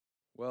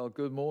Well,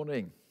 good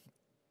morning.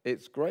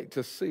 It's great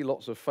to see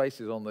lots of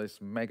faces on this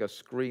mega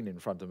screen in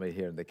front of me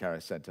here in the Carrier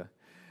Centre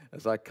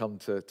as I come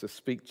to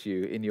speak to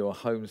you in your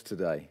homes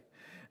today.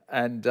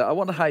 And I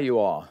wonder how you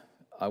are.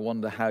 I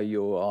wonder how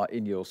you are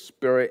in your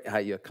spirit, how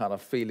you're kind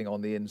of feeling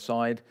on the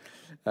inside.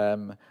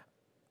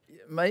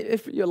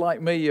 If you're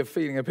like me, you're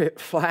feeling a bit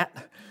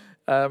flat,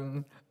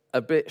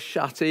 a bit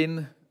shut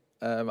in.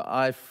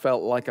 I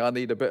felt like I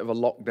need a bit of a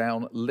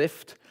lockdown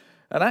lift.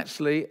 And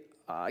actually,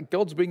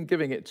 God's been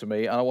giving it to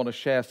me, and I want to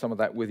share some of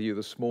that with you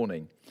this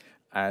morning.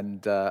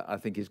 And I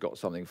think He's got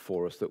something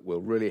for us that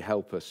will really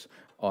help us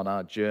on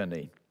our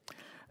journey.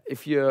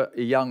 If you're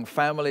a young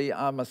family,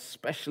 I'm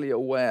especially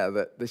aware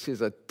that this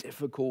is a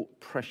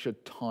difficult,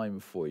 pressured time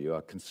for you.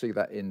 I can see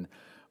that in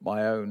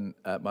my own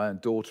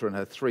daughter and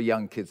her 3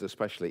 young kids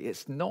especially.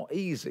 It's not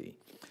easy,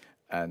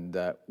 and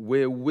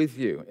we're with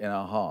you in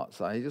our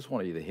hearts. I just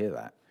want you to hear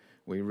that.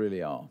 We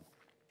really are.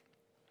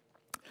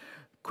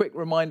 Quick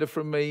reminder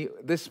from me,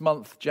 this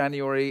month,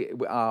 January,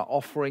 our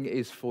offering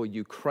is for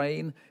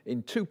Ukraine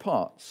in 2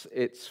 parts.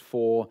 It's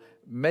for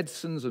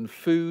medicines and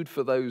food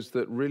for those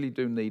that really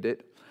do need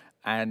it.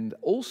 And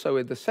also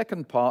in the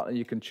second part, and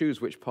you can choose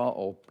which part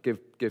or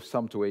give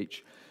some to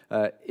each,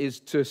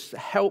 is to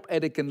help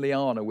Edic and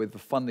Liana with the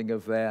funding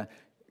of their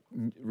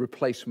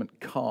replacement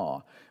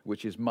car,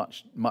 which is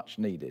much, much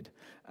needed.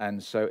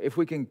 And so if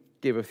we can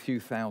give a few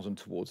thousand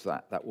towards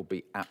that, that will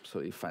be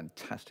absolutely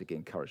fantastic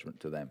encouragement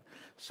to them.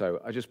 So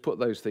I just put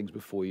those things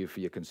before you for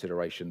your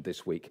consideration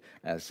this week,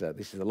 as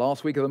this is the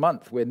last week of the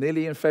month. We're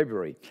nearly in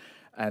February,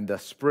 and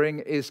spring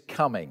is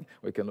coming.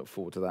 We can look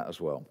forward to that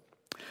as well.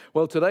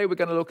 Well, today we're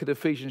going to look at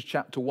Ephesians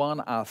chapter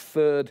 1, our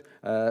third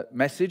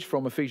message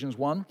from Ephesians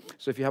 1.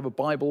 So if you have a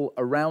Bible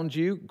around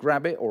you,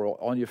 grab it, or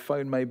on your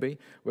phone maybe.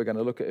 We're going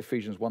to look at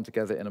Ephesians 1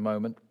 together in a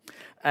moment.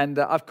 And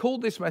I've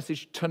called this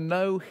message, To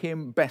Know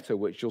Him Better,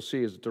 which you'll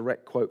see is a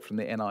direct quote from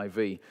the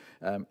NIV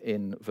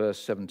in verse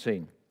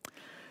 17.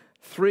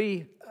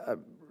 3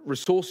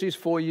 resources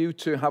for you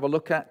to have a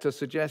look at to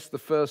suggest. The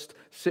first,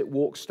 Sit,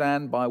 Walk,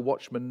 Stand by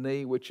Watchman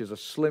Nee, which is a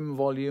slim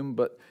volume,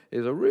 but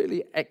is a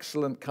really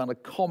excellent kind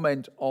of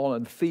comment on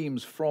and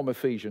themes from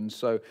Ephesians.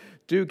 So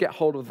do get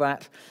hold of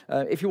that.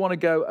 If you want to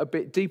go a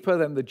bit deeper,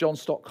 then the John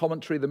Stott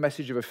commentary, The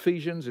Message of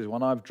Ephesians, is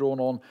one I've drawn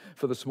on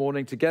for this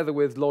morning, together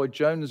with Lloyd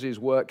Jones's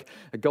work,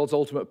 God's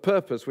Ultimate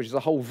Purpose, which is a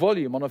whole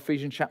volume on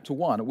Ephesians chapter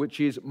 1, which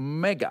is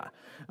mega.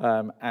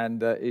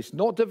 And it's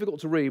not difficult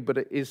to read, but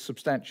it is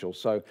substantial.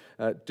 So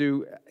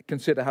do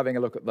consider having a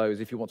look at those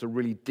if you want to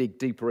really dig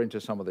deeper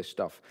into some of this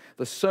stuff.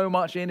 There's so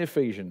much in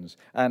Ephesians,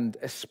 and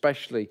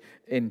especially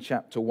in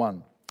chapter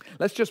 1.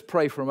 Let's just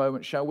pray for a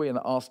moment, shall we, and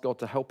ask God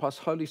to help us.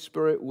 Holy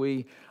Spirit,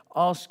 we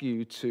ask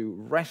you to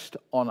rest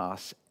on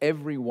us,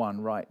 everyone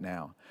right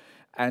now,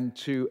 and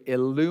to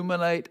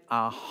illuminate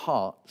our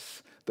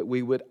hearts that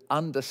we would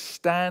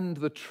understand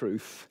the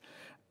truth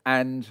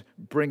and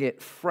bring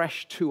it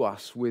fresh to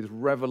us with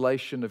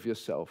revelation of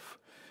yourself.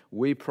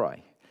 We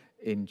pray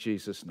in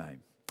Jesus'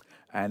 name.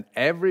 And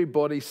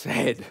everybody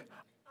said,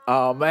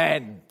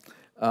 Amen.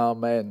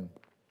 Amen.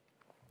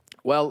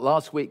 Well,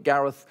 last week,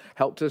 Gareth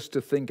helped us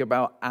to think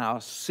about our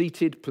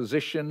seated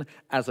position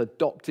as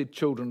adopted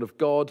children of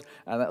God,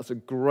 and that's a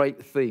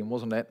great theme,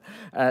 wasn't it?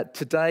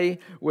 Today,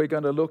 we're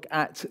going to look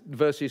at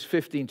verses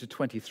 15 to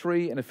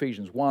 23 in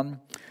Ephesians 1.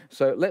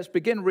 So let's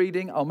begin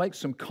reading. I'll make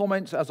some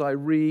comments as I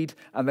read,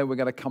 and then we're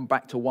going to come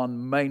back to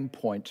one main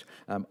point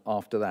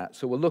after that.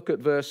 So we'll look at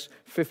verse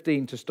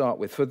 15 to start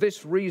with. For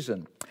this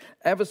reason,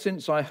 ever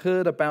since I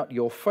heard about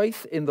your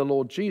faith in the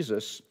Lord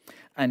Jesus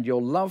and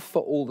your love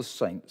for all the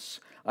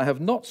saints, I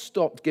have not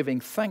stopped giving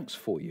thanks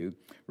for you,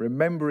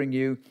 remembering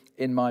you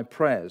in my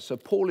prayers. So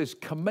Paul is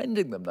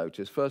commending them,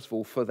 notice, first of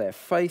all, for their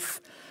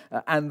faith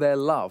and their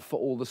love for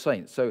all the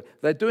saints. So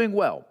they're doing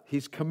well.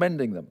 He's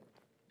commending them.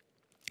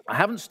 I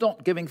haven't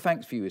stopped giving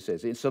thanks for you, he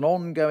says. It's an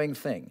ongoing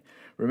thing,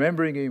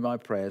 remembering you in my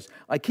prayers.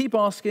 I keep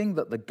asking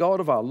that the God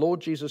of our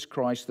Lord Jesus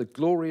Christ, the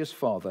glorious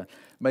Father,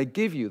 may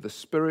give you the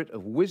spirit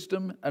of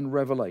wisdom and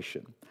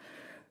revelation,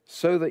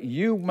 so that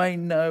you may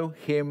know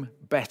him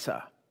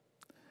better.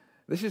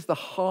 This is the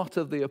heart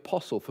of the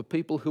apostle for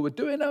people who are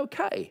doing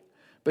okay.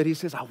 But he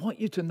says, I want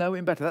you to know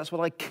him better. That's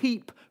what I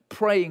keep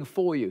praying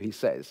for you, he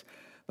says.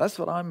 That's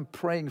what I'm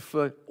praying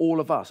for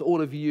all of us,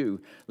 all of you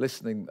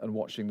listening and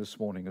watching this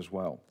morning as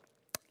well.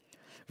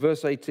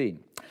 Verse 18,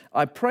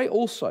 I pray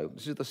also,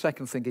 this is the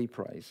second thing he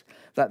prays,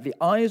 that the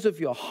eyes of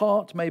your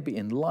heart may be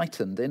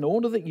enlightened in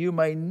order that you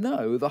may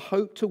know the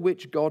hope to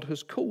which God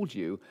has called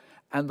you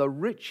and the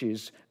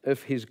riches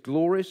of his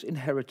glorious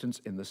inheritance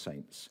in the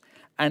saints,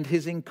 and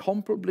his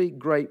incomparably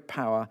great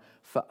power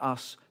for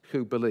us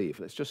who believe.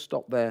 Let's just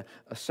stop there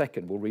a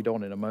second. We'll read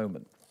on in a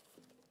moment.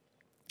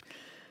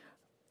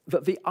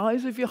 That the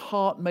eyes of your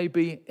heart may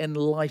be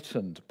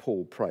enlightened,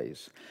 Paul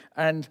prays.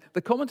 And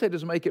the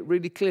commentators make it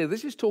really clear.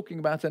 This is talking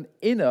about an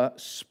inner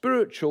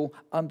spiritual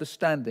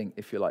understanding,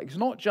 if you like. It's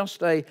not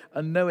just a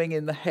knowing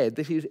in the head.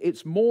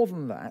 It's more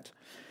than that,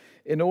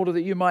 in order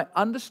that you might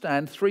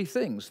understand 3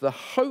 things. The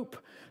hope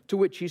to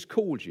which he's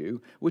called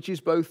you, which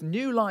is both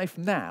new life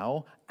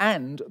now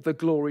and the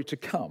glory to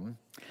come,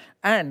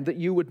 and that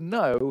you would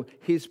know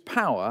his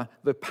power,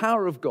 the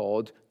power of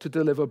God to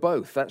deliver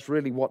both. That's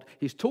really what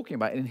he's talking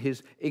about in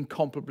his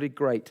incomparably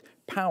great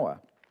power.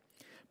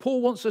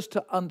 Paul wants us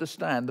to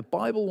understand, the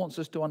Bible wants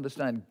us to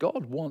understand,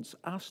 God wants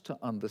us to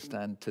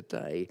understand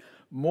today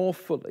more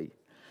fully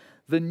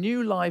the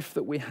new life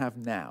that we have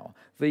now,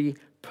 the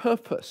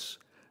purpose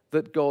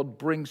that God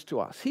brings to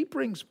us. He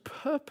brings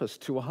purpose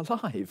to our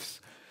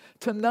lives.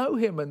 To know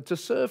him and to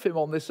serve him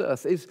on this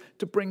earth is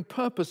to bring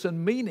purpose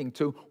and meaning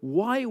to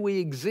why we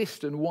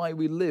exist and why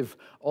we live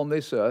on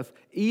this earth,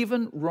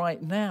 even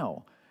right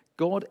now.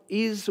 God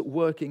is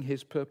working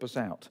his purpose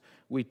out.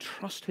 We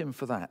trust him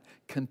for that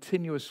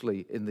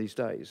continuously in these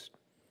days.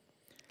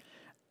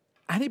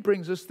 And he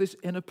brings us this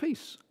inner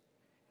peace.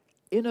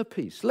 Inner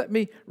peace. Let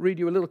me read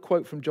you a little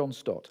quote from John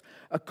Stott.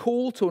 A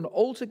call to an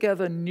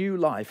altogether new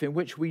life in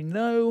which we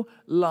know,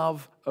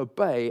 love,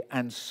 obey,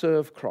 and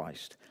serve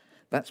Christ.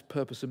 That's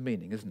purpose and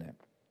meaning, isn't it?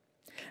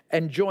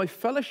 Enjoy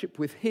fellowship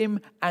with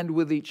him and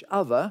with each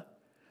other.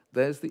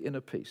 There's the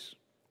inner peace.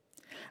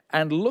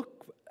 And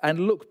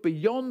look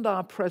beyond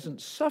our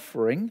present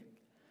suffering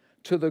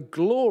to the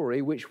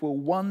glory which will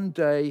one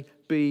day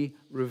be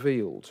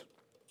revealed.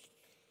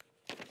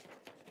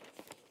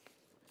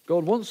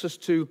 God wants us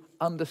to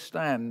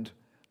understand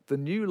the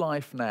new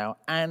life now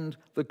and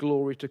the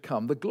glory to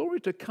come. The glory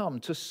to come,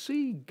 to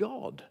see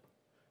God.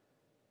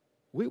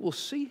 We will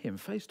see him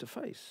face to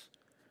face.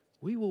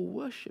 We will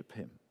worship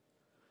him.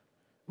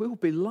 We will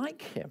be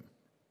like him.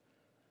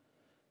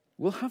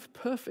 We'll have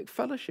perfect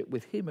fellowship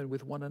with him and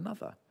with one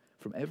another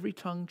from every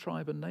tongue,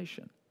 tribe, and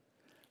nation.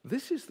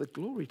 This is the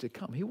glory to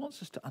come. He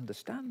wants us to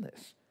understand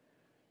this.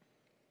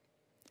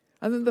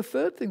 And then the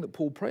third thing that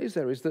Paul prays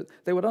there is that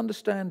they would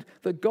understand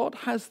that God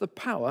has the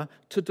power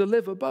to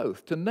deliver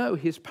both, to know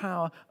his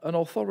power and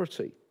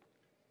authority.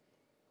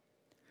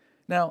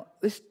 Now,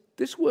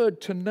 this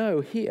word to know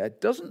here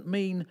doesn't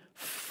mean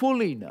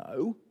fully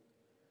know.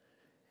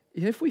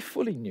 If we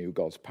fully knew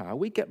God's power,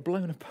 we'd get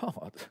blown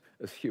apart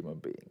as human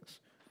beings.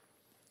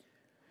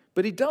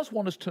 But he does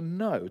want us to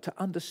know, to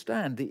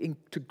understand,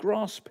 to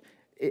grasp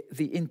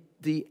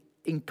the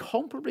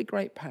incomparably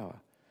great power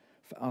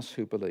for us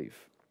who believe.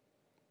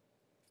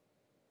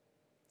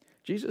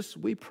 Jesus,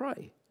 we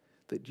pray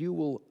that you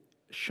will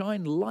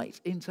shine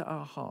light into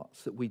our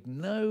hearts, that we'd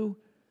know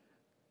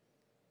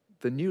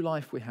the new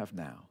life we have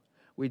now.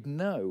 We'd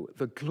know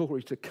the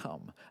glory to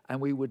come,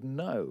 and we would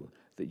know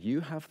that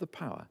you have the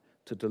power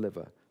to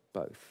deliver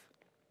both.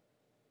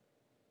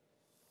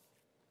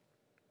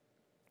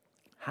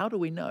 How do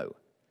we know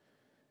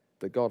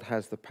that God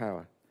has the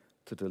power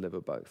to deliver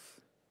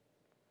both?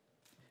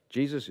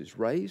 Jesus is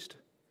raised.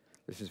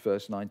 This is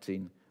verse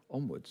 19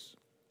 onwards.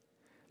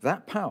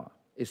 That power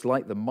is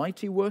like the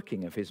mighty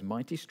working of his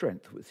mighty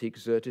strength which he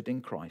exerted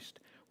in Christ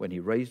when he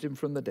raised him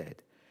from the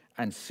dead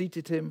and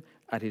seated him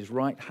at his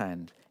right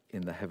hand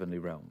in the heavenly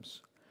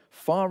realms,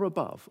 far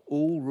above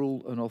all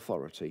rule and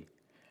authority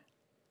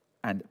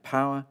and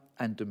power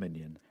and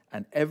dominion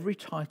and every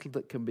title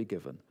that can be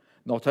given,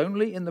 not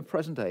only in the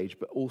present age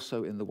but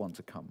also in the one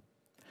to come.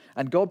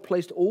 And God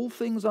placed all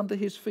things under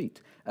his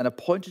feet and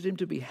appointed him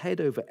to be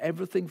head over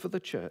everything for the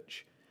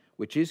church,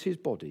 which is his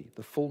body,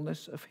 the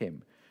fullness of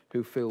him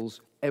who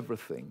fills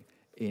everything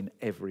in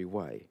every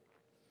way.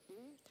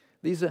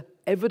 These are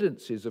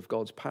evidences of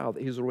God's power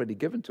that he's already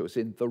given to us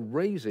in the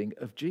raising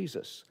of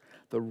Jesus,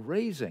 the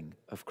raising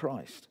of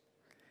Christ.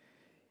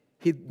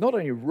 He not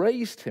only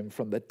raised him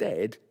from the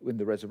dead in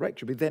the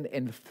resurrection, but then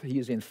he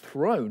has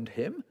enthroned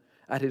him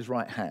at his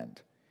right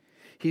hand.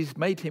 He's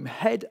made him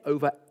head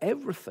over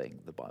everything,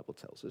 the Bible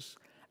tells us,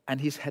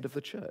 and he's head of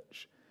the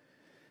church.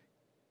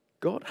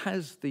 God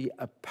has the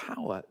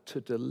power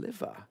to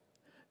deliver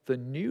the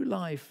new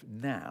life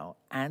now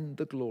and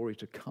the glory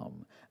to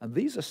come. And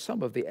these are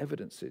some of the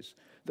evidences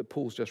that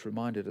Paul's just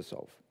reminded us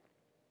of.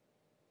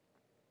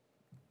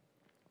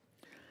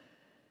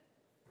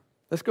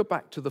 Let's go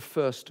back to the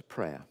first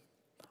prayer.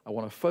 I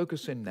want to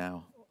focus in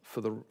now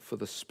for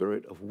the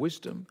spirit of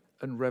wisdom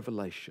and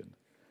revelation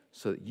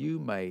so that you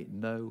may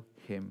know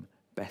him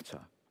better.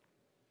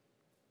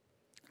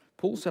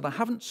 Paul said, I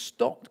haven't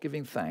stopped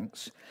giving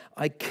thanks.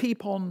 I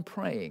keep on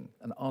praying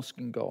and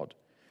asking God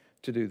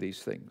to do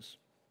these things.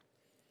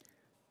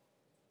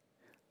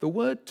 The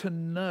word to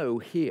know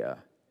here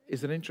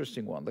is an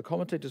interesting one. The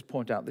commentators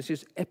point out this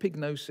is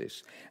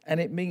epignosis, and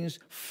it means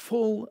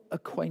full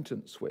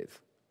acquaintance with.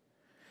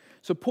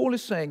 So Paul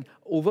is saying,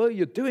 although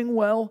you're doing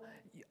well,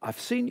 I've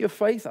seen your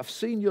faith, I've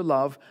seen your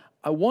love,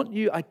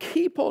 I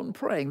keep on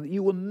praying that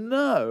you will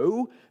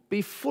know,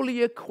 be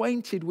fully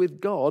acquainted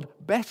with God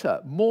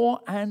better,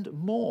 more and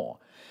more.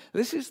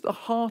 This is the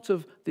heart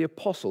of the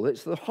apostle.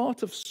 It's the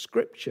heart of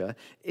Scripture.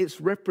 It's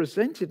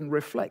represented and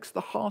reflects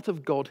the heart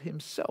of God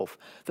himself,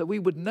 that we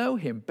would know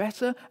him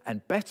better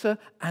and better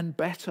and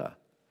better.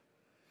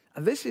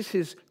 And this is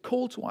his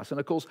call to us. And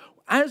of course,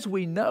 as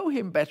we know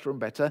him better and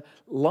better,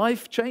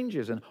 life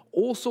changes and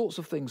all sorts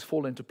of things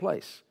fall into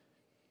place.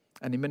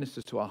 And he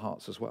ministers to our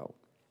hearts as well.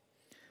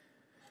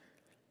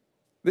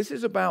 This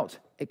is about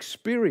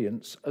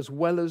experience as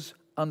well as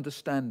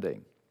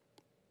understanding.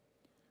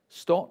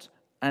 Stott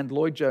and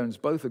Lloyd Jones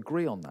both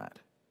agree on that.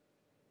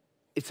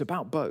 It's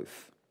about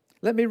both.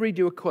 Let me read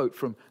you a quote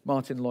from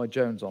Martin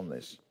Lloyd-Jones on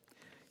this,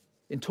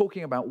 in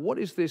talking about what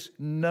is this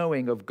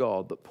knowing of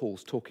God that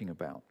Paul's talking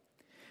about.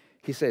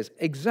 He says,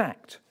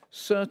 exact,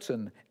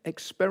 certain,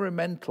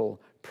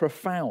 experimental,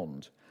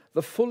 profound,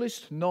 the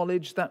fullest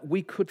knowledge that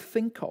we could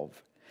think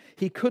of.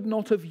 He could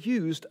not have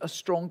used a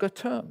stronger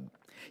term.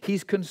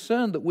 He's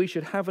concerned that we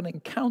should have an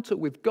encounter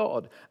with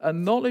God, a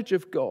knowledge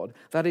of God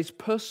that is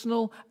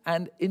personal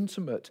and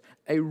intimate,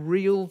 a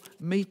real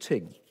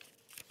meeting.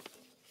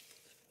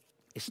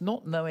 It's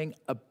not knowing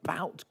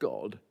about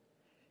God,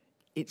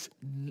 it's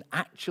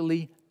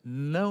actually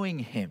knowing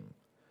him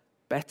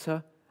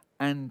better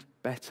and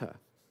better.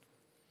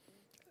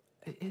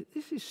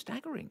 This is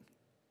staggering.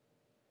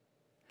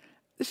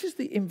 This is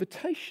the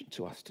invitation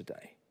to us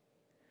today.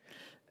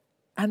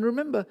 And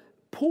remember,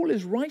 Paul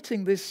is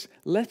writing this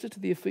letter to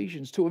the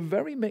Ephesians to a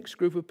very mixed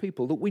group of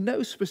people that we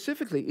know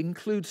specifically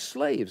includes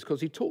slaves,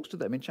 because he talks to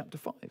them in chapter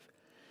 5.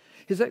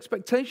 His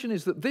expectation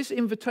is that this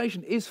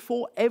invitation is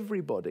for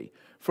everybody,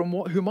 from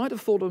who might have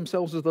thought of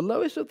themselves as the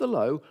lowest of the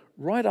low,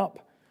 right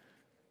up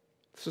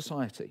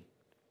society.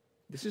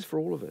 This is for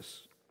all of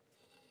us.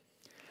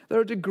 There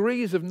are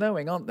degrees of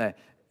knowing, aren't there?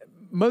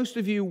 Most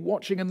of you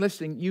watching and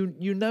listening,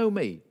 you know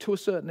me to a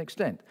certain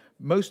extent.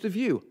 Most of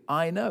you,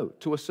 I know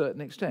to a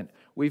certain extent.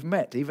 We've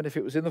met, even if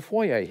it was in the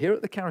foyer here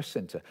at the Caris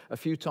Centre, a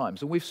few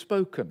times, and we've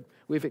spoken,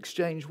 we've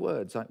exchanged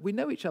words. We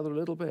know each other a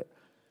little bit.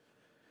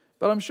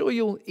 But I'm sure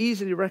you'll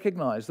easily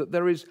recognize that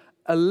there is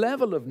a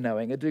level of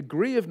knowing, a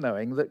degree of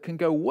knowing that can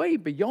go way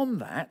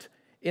beyond that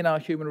in our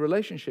human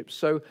relationships.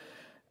 So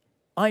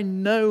I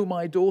know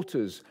my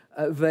daughters,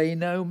 they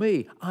know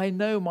me. I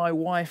know my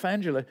wife,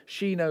 Angela,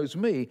 she knows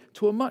me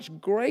to a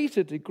much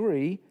greater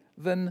degree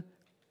than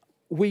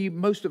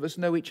most of us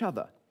know each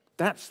other.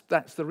 That's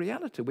the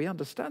reality. We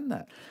understand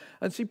that.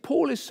 And see,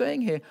 Paul is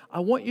saying here, I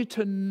want you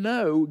to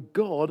know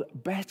God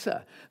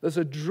better. There's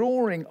a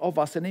drawing of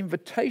us, an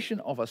invitation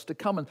of us to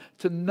come and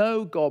to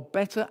know God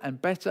better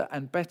and better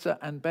and better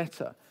and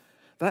better.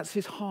 That's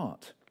his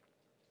heart.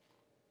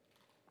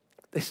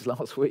 This is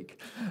last week.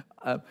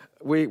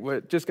 We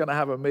were just going to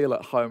have a meal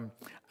at home.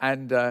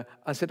 And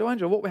I said,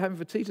 Angela, what we're having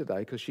for tea today?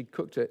 Because she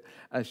cooked it,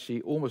 as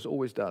she almost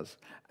always does.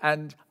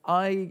 And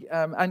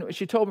and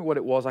she told me what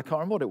it was. I can't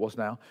remember what it was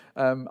now.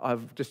 I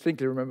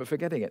distinctly remember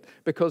forgetting it.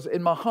 Because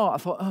in my heart,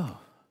 I thought, oh,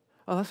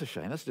 that's a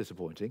shame. That's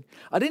disappointing.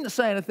 I didn't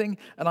say anything,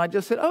 and I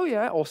just said, oh,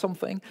 yeah, or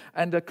something,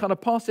 and kind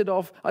of passed it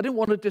off. I didn't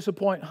want to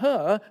disappoint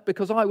her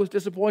because I was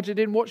disappointed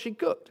in what she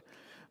cooked.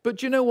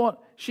 But you know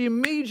what? She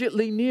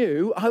immediately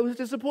knew I was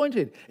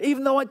disappointed,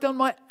 even though I'd done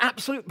my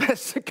absolute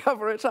best to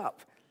cover it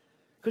up.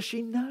 Because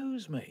she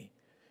knows me.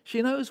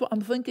 She knows what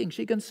I'm thinking.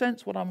 She can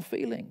sense what I'm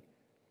feeling.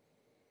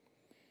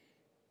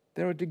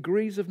 There are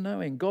degrees of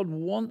knowing. God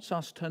wants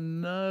us to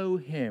know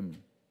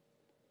him,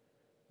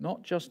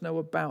 not just know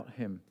about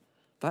him.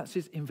 That's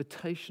his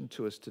invitation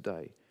to us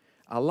today.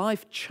 Our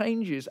life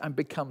changes and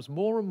becomes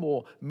more and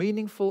more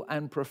meaningful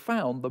and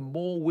profound the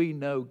more we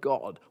know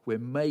God. We're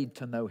made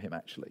to know him,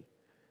 actually.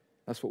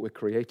 That's what we're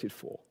created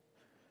for.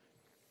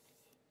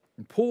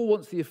 And Paul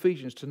wants the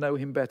Ephesians to know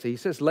him better. He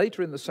says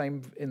later in the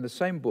same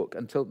book,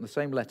 in the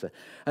same letter,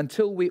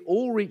 until we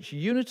all reach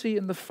unity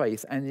in the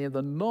faith and in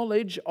the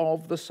knowledge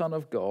of the Son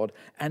of God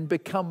and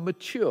become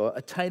mature,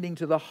 attaining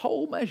to the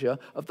whole measure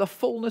of the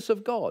fullness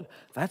of God.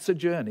 That's a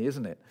journey,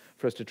 isn't it,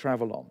 for us to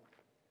travel on.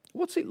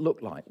 What's it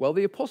look like? Well,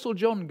 the Apostle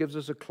John gives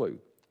us a clue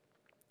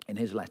in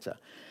his letter.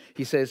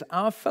 He says,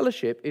 our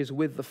fellowship is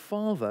with the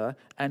Father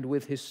and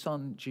with his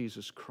Son,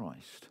 Jesus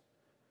Christ.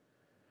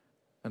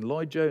 And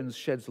Lloyd Jones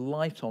sheds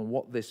light on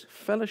what this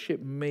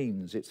fellowship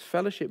means. Its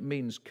fellowship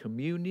means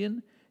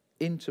communion,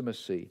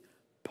 intimacy,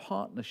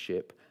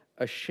 partnership,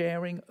 a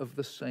sharing of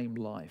the same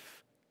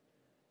life.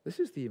 This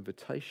is the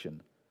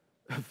invitation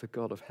of the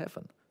God of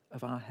heaven,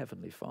 of our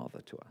Heavenly Father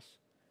to us.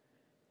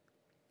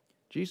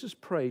 Jesus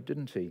prayed,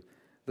 didn't he?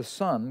 The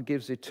Son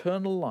gives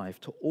eternal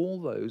life to all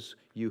those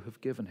you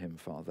have given him,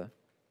 Father.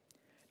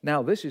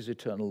 Now this is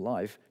eternal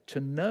life, to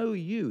know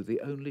you,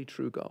 the only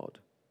true God.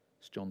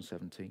 It's John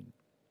 17.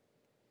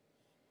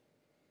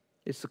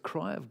 It's the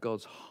cry of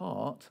God's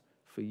heart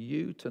for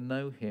you to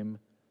know him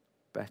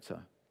better.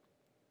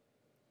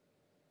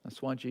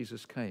 That's why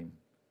Jesus came.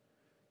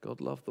 God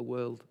loved the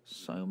world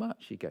so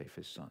much he gave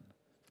his Son.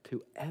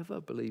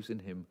 Whoever believes in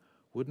him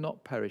would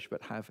not perish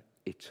but have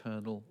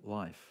eternal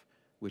life,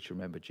 which,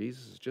 remember,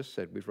 Jesus has just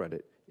said, we've read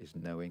it, is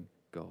knowing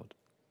God.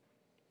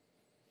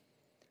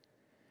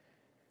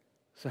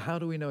 So how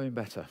do we know him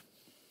better?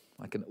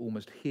 I can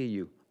almost hear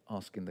you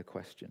asking the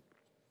question.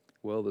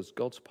 Well, there's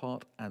God's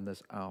part and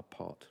there's our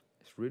part.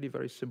 It's really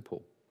very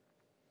simple.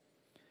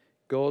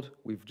 God,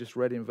 we've just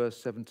read in verse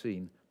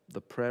 17, the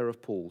prayer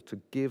of Paul,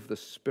 to give the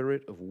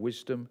spirit of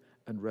wisdom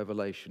and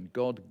revelation.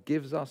 God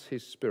gives us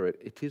his spirit.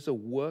 It is a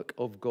work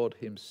of God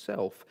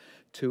himself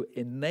to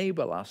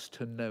enable us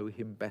to know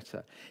him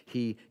better.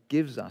 He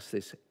gives us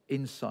this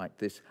insight,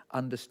 this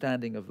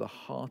understanding of the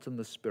heart and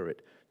the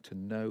spirit to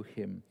know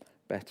him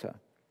better.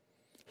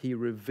 He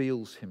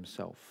reveals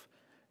himself.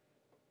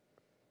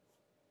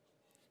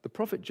 The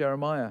prophet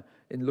Jeremiah,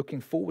 in looking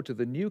forward to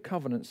the new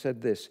covenant,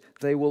 said this: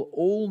 "They will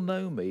all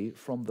know me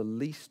from the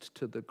least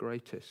to the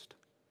greatest."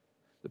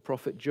 The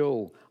prophet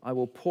Joel: "I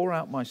will pour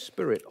out my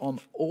spirit on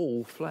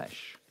all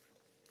flesh."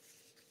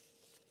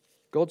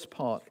 God's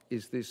part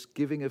is this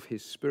giving of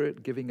his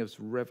spirit, giving us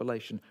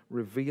revelation,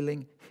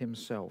 revealing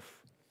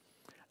himself.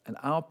 And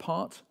our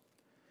part,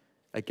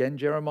 again,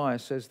 Jeremiah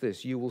says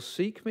this: "You will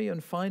seek me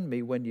and find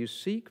me when you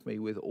seek me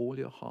with all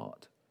your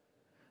heart."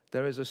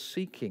 There is a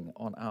seeking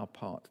on our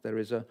part. There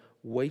is a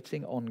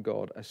waiting on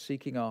God, a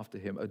seeking after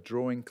him, a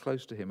drawing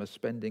close to him, a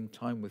spending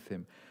time with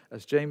him.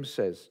 As James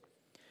says,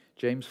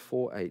 James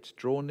 4:8,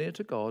 "Draw near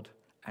to God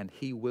and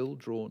he will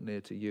draw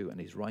near to you."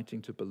 And he's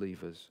writing to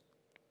believers.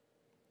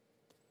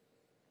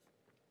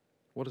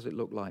 What does it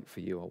look like for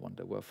you, I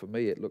wonder? Well, for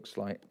me, it looks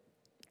like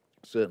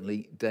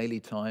certainly daily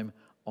time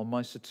on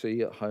my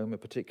settee at home, a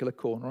particular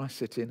corner I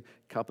sit in,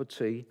 cup of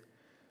tea,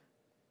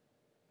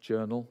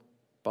 journal,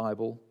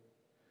 Bible,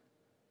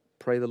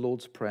 pray the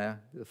Lord's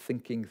Prayer,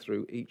 thinking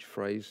through each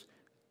phrase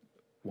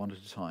one at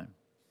a time.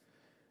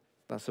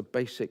 That's a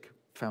basic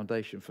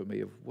foundation for me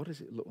of what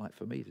does it look like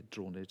for me to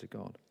draw near to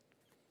God.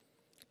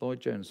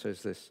 Lloyd Jones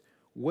says this: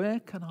 "Where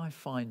can I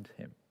find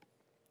him?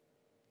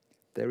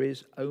 There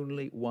is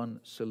only one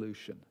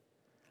solution.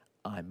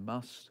 I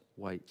must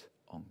wait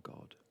on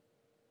God.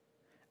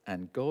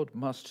 And God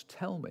must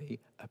tell me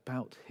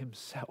about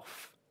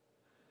himself."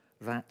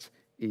 That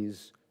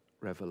is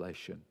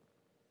revelation.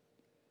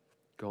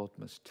 God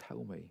must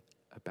tell me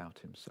about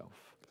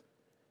himself.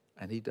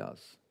 And he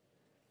does.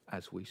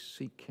 As we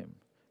seek him,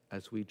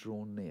 as we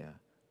draw near,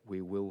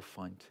 we will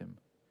find him.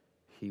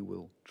 He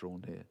will draw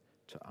near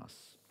to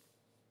us.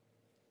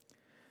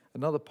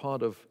 Another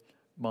part of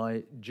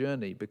my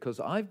journey, because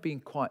I've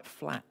been quite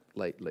flat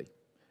lately.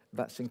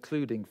 That's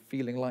including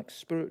feeling like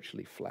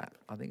spiritually flat.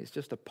 I think it's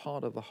just a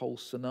part of the whole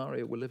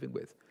scenario we're living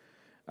with.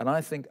 And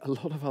I think a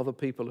lot of other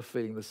people are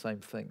feeling the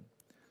same thing.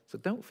 So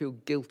don't feel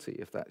guilty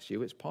if that's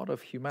you. It's part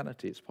of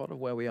humanity. It's part of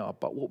where we are.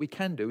 But what we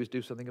can do is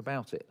do something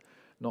about it,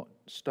 not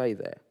stay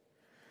there.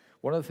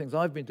 One of the things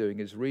I've been doing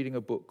is reading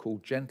a book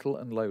called Gentle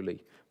and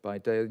Lowly by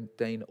Dane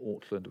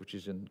Ortland, which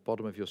is in the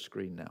bottom of your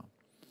screen now.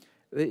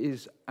 It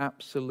is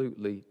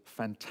absolutely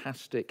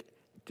fantastic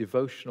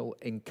devotional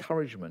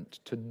encouragement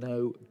to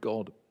know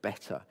God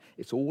better.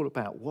 It's all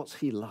about what's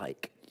he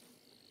like.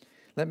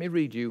 Let me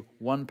read you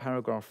one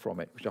paragraph from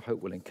it, which I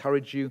hope will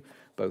encourage you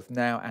both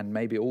now and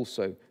maybe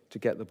also to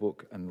get the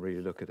book and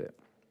really look at it.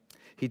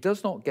 "He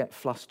does not get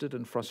flustered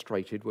and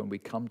frustrated when we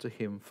come to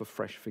him for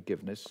fresh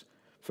forgiveness,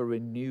 for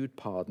renewed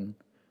pardon,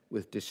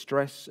 with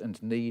distress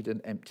and need and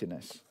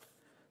emptiness.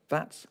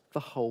 That's the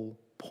whole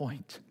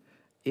point.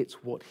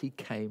 It's what he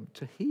came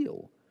to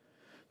heal,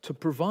 to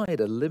provide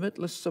a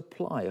limitless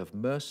supply of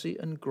mercy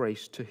and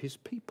grace to his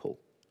people.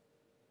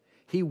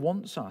 He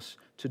wants us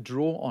to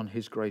draw on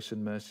his grace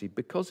and mercy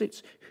because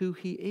it's who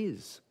he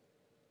is.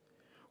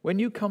 When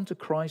you come to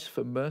Christ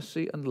for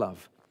mercy and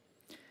love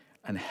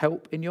and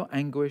help in your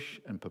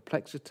anguish and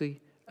perplexity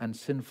and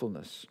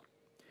sinfulness,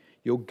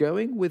 you're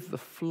going with the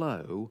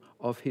flow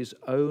of his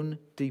own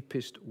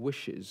deepest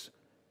wishes,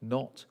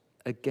 not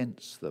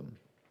against them.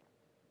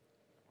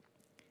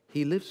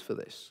 He lives for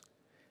this.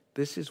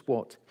 This is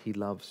what he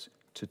loves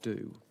to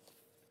do."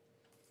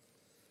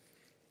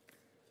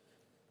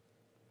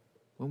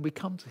 When we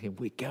come to him,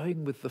 we're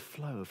going with the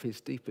flow of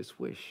his deepest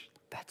wish.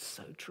 That's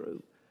so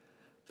true.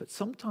 But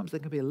sometimes there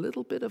can be a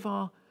little bit of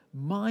our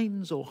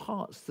minds or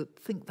hearts that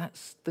think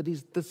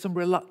there's some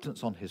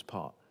reluctance on his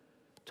part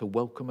to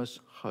welcome us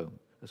home,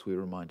 as we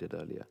were reminded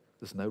earlier.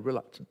 There's no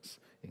reluctance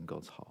in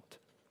God's heart.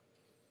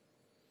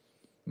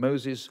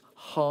 Moses'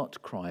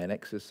 heart cry in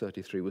Exodus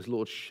 33 was,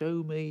 "Lord,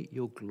 show me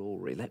your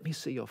glory. Let me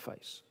see your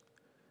face."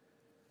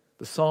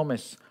 The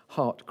psalmist's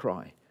heart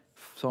cry,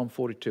 Psalm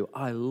 42,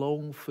 "I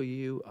long for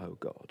you, O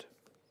God."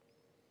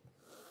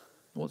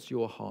 What's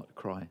your heart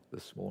cry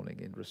this morning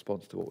in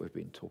response to what we've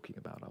been talking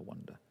about, I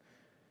wonder?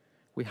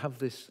 We have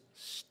this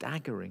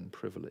staggering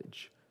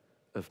privilege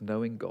of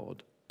knowing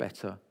God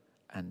better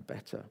and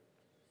better,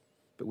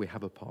 but we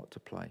have a part to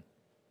play.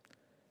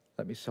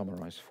 Let me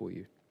summarize for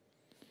you.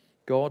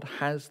 God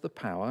has the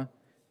power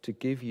to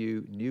give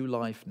you new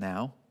life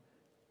now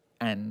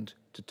and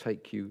to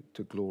take you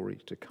to glory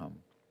to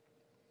come.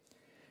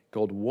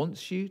 God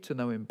wants you to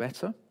know him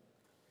better.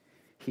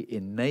 He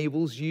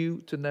enables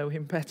you to know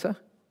him better.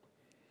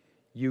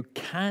 You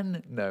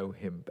can know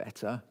him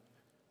better.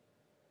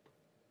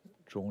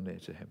 Draw near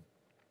to him.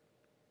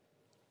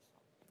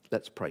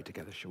 Let's pray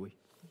together, shall we?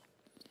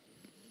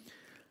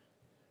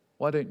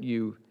 Why don't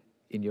you,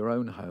 in your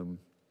own home,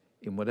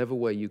 in whatever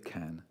way you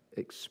can,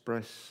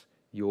 express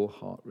your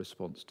heart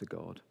response to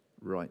God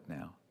right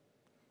now?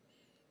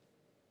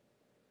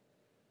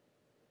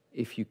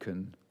 If you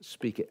can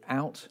speak it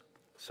out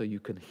so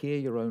you can hear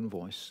your own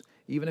voice,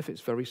 even if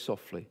it's very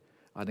softly,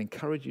 I'd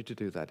encourage you to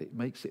do that. It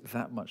makes it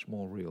that much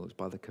more real. It's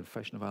by the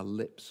confession of our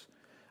lips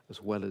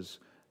as well as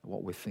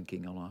what we're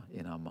thinking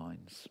in our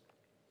minds.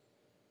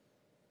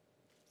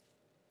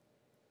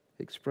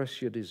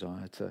 express your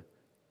desire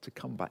to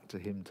come back to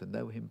him, to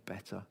know him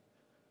better.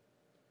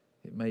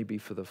 It may be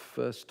for the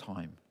first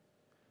time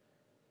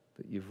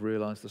that you've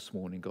realized this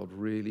morning God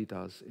really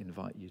does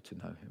invite you to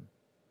know him.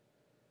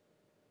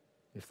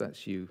 If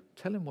that's you,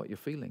 tell him what you're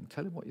feeling,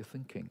 tell him what you're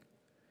thinking.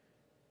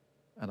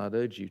 And I'd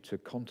urge you to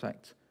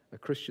contact a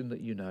Christian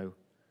that you know.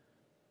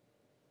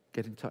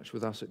 Get in touch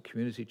with us at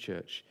Community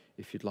Church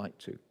if you'd like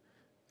to,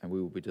 and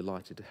we will be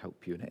delighted to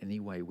help you in any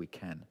way we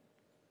can.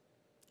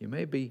 You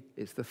may be,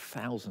 it's the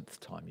 1,000th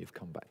time you've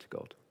come back to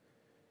God.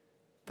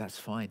 That's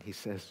fine. He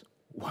says,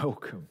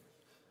 welcome.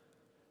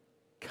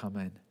 Come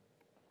in.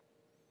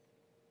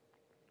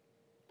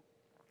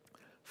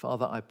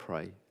 Father, I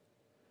pray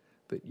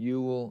that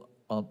you will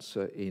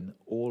answer in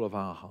all of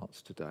our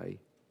hearts today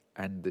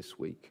and this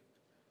week,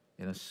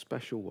 in a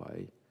special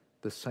way,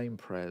 the same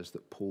prayers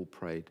that Paul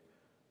prayed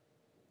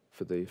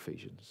for the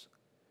Ephesians.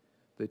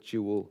 That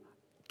you will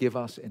give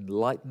us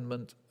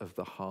enlightenment of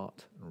the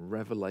heart and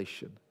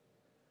revelation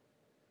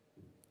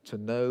to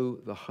know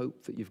the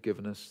hope that you've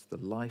given us, the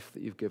life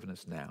that you've given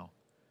us now,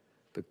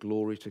 the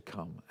glory to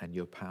come and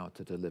your power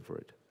to deliver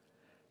it,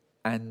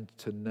 and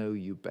to know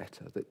you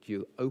better, that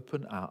you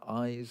open our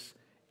eyes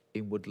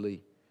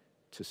inwardly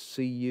to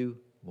see you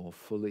more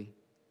fully,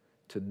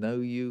 to know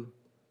you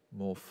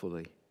more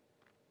fully,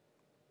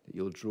 that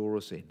you'll draw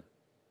us in.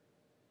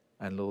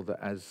 And Lord, that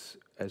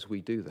as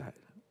we do that,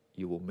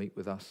 you will meet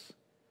with us,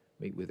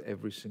 meet with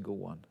every single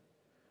one,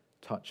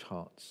 touch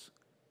hearts,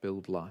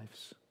 build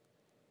lives,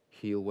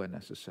 heal where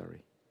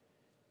necessary.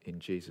 In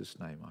Jesus'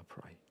 name I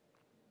pray.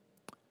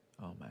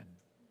 Amen.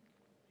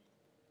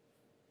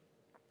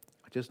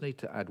 I just need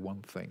to add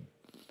one thing.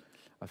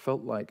 I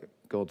felt like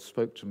God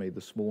spoke to me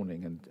this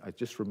morning, and it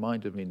just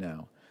reminded me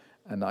now.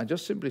 And I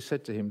just simply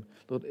said to him,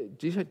 Lord,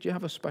 do you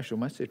have a special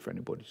message for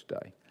anybody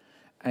today?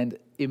 And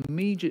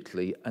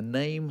immediately a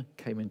name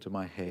came into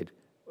my head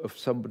of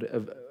somebody,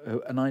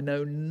 and I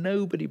know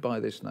nobody by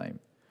this name.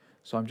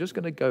 So I'm just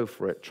going to go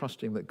for it,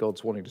 trusting that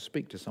God's wanting to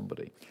speak to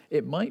somebody.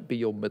 It might be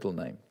your middle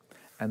name,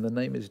 and the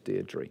name is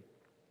Deirdre.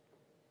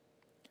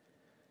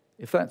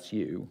 If that's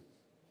you,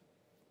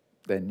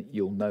 then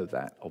you'll know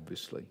that,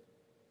 obviously.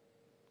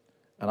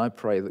 And I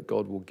pray that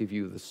God will give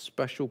you the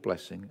special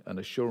blessing and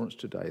assurance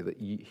today that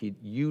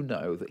you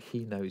know that he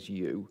knows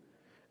you,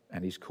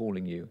 and he's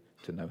calling you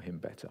to know him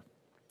better.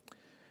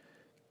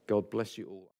 God bless you all.